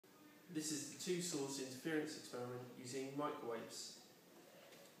This is the two-source interference experiment using microwaves.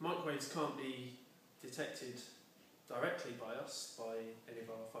 Microwaves can't be detected directly by us, by any of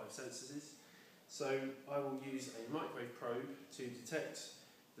our five senses, so I will use a microwave probe to detect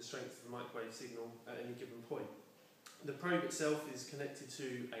the strength of the microwave signal at any given point. The probe itself is connected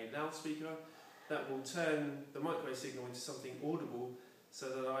to a loudspeaker that will turn the microwave signal into something audible so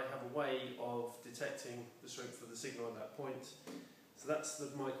that I have a way of detecting the strength of the signal at that point. So that's the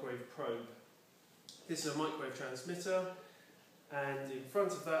microwave probe. This is a microwave transmitter, and in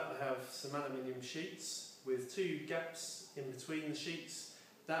front of that I have some aluminium sheets with two gaps in between the sheets.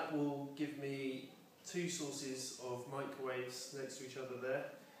 That will give me two sources of microwaves next to each other there.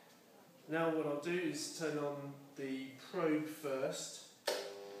 Now what I'll do is turn on the probe first.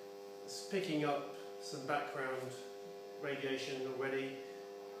 It's picking up some background radiation already,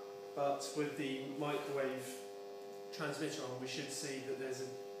 but with the microwave transmitter on we should see that there's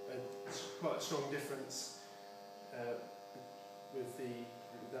quite a strong difference with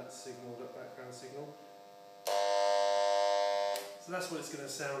that signal, that background signal. So that's what it's going to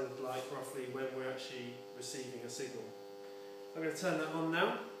sound like roughly when we're actually receiving a signal. I'm going to turn that on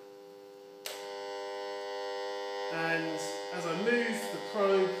now. And as I move the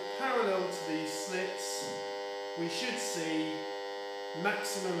probe parallel to these slits, we should see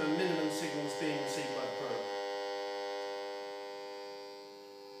maximum and minimum signals being received by the probe.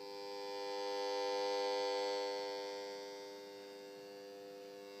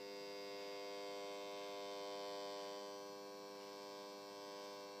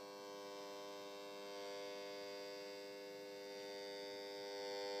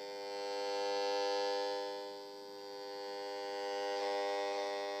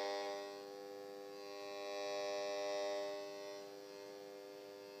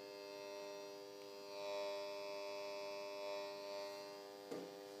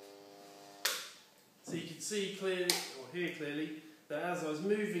 So you can see clearly, or hear clearly, that as I was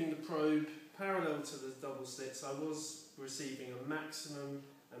moving the probe parallel to the double slits, I was receiving a maximum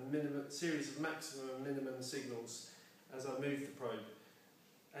and minimum series of maximum and minimum signals as I moved the probe.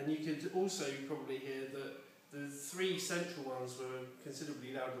 And you could also probably hear that the three central ones were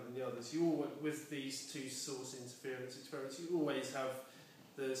considerably louder than the others. With these two source interference experiments, you always have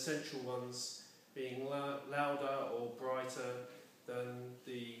the central ones being louder or brighter than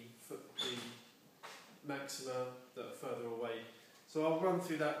the maxima that are further away. So I'll run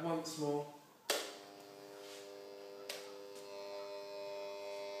through that once more.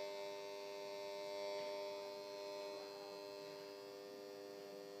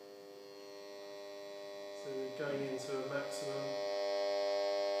 So we're going into a maximum.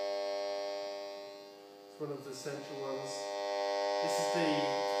 It's one of the central ones. This is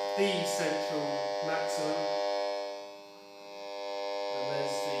the central maximum. And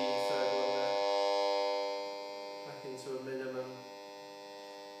there's the third one there. Back into a minimum.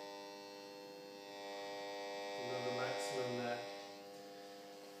 Another maximum there.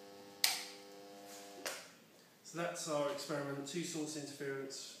 So that's our experiment, two source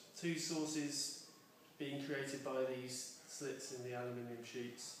interference, two sources being created by these slits in the aluminium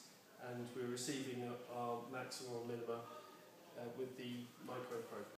sheets, and we're receiving our maximum or minima with the micro probe.